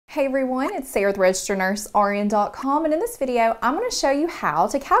Hey everyone, it's Sarah with RegisteredNurseRN.com, and in this video I'm going to show you how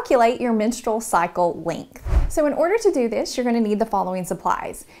to calculate your menstrual cycle length. So in order to do this, you're going to need the following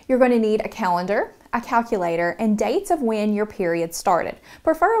supplies. You're going to need a calendar, a calculator, and dates of when your period started,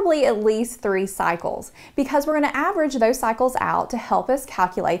 preferably at least 3 cycles, because we're going to average those cycles out to help us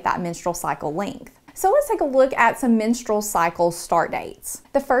calculate that menstrual cycle length. So let's take a look at some menstrual cycle start dates.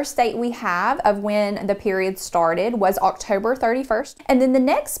 The first date we have of when the period started was October 31st, and then the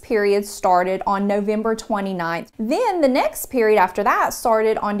next period started on November 29th. Then the next period after that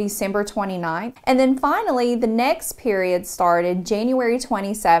started on December 29th, and then finally the next period started January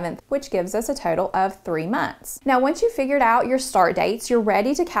 27th, which gives us a total of 3 months. Now once you figured out your start dates, you're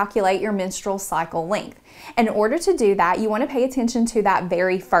ready to calculate your menstrual cycle length. And in order to do that, you want to pay attention to that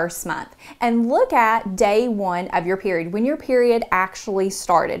very first month and look at day 1 of your period, when your period actually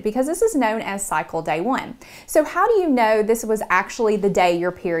started, because this is known as cycle day 1. So how do you know this was actually the day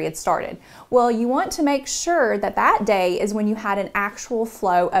your period started? Well, you want to make sure that that day is when you had an actual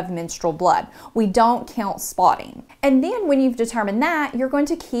flow of menstrual blood. We don't count spotting. And then when you've determined that, you're going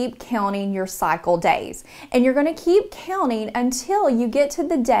to keep counting your cycle days. And you're going to keep counting until you get to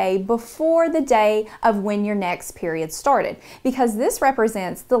the day before the day of when your next period started, because this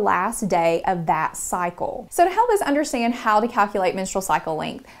represents the last day of that cycle. So to help us understand how to calculate menstrual cycle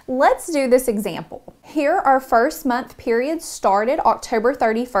length, let's do this example. Here our first month period started October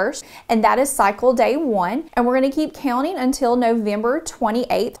 31st, and that is cycle day 1, and we're going to keep counting until November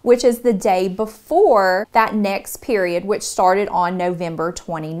 28th, which is the day before that next period, which started on November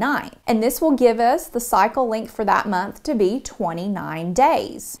 29th. And this will give us the cycle length for that month to be 29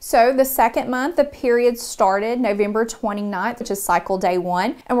 days. So the second month, the period started November 29th, which is cycle day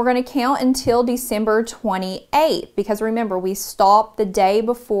 1, and we're going to count until December 28th, because remember, we stopped the day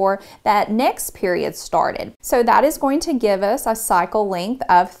before that next period started. So that is going to give us a cycle length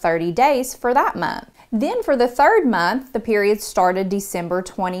of 30 days for that month. Then for the third month, the period started December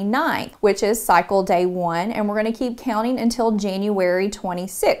 29th, which is cycle day 1, and we're going to keep counting until January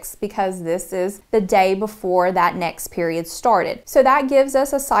 26th, because this is the day before that next period started. So that gives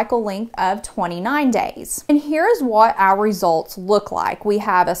us a cycle length of 29 days. And here's what our results look like. We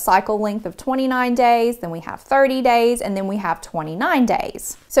have a cycle length of 29 days, then we have 30 days, and then we have 29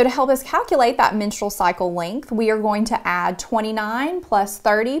 days. So to help us calculate that menstrual cycle length, we are going to add 29 plus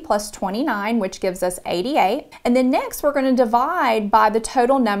 30 plus 29, which gives us 88. And then next we're going to divide by the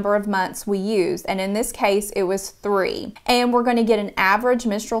total number of months we used. And in this case, it was 3. And we're going to get an average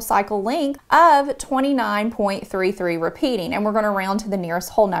menstrual cycle length of 29.33 repeating. And we're going to round to the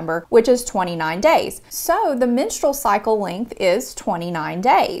nearest whole number, which is 29 days. So the menstrual cycle length is 29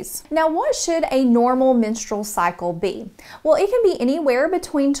 days. Now, what should a normal menstrual cycle be? Well, it can be anywhere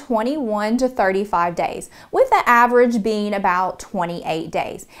between 21 to 35 days, with the average being about 28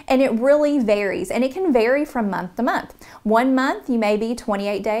 days. And it really varies, and it can vary from month to month. One month you may be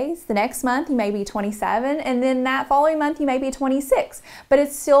 28 days, the next month you may be 27, and then that following month you may be 26. But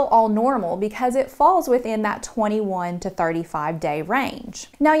it's still all normal because it falls within that 21 to 35 day range.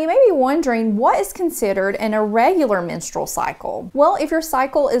 Now you may be wondering, what is considered an irregular menstrual cycle? Well, if your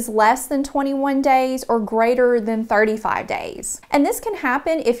cycle is less than 21 days or greater than 35 days. And this can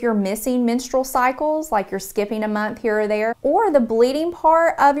happen if you're missing menstrual cycles, like you're skipping a month here or there, or the bleeding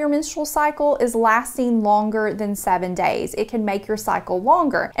part of your menstrual cycle is lasting longer than 7 days. It can make your cycle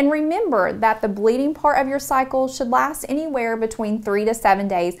longer. And remember that the bleeding part of your cycle should last anywhere between 3 to 7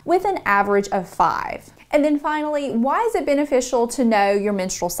 days, with an average of 5. And then finally, why is it beneficial to know your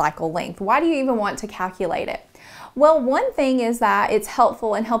menstrual cycle length? Why do you even want to calculate it? Well, one thing is that it's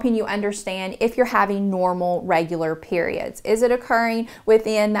helpful in helping you understand if you're having normal, regular periods. Is it occurring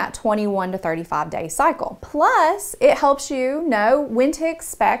within that 21 to 35 day cycle? Plus, it helps you know when to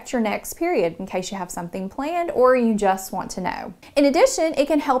expect your next period in case you have something planned or you just want to know. In addition, it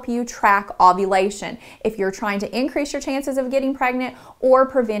can help you track ovulation if you're trying to increase your chances of getting pregnant or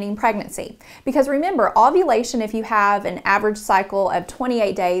preventing pregnancy. Because remember, ovulation, if you have an average cycle of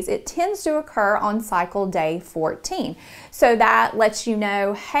 28 days, it tends to occur on cycle day 14. So that lets you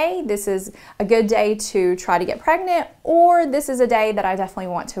know, hey, this is a good day to try to get pregnant, or this is a day that I definitely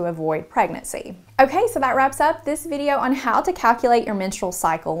want to avoid pregnancy. Okay, so that wraps up this video on how to calculate your menstrual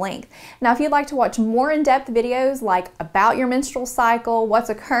cycle length. Now, if you'd like to watch more in-depth videos like about your menstrual cycle,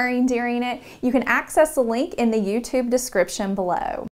 what's occurring during it, you can access the link in the YouTube description below.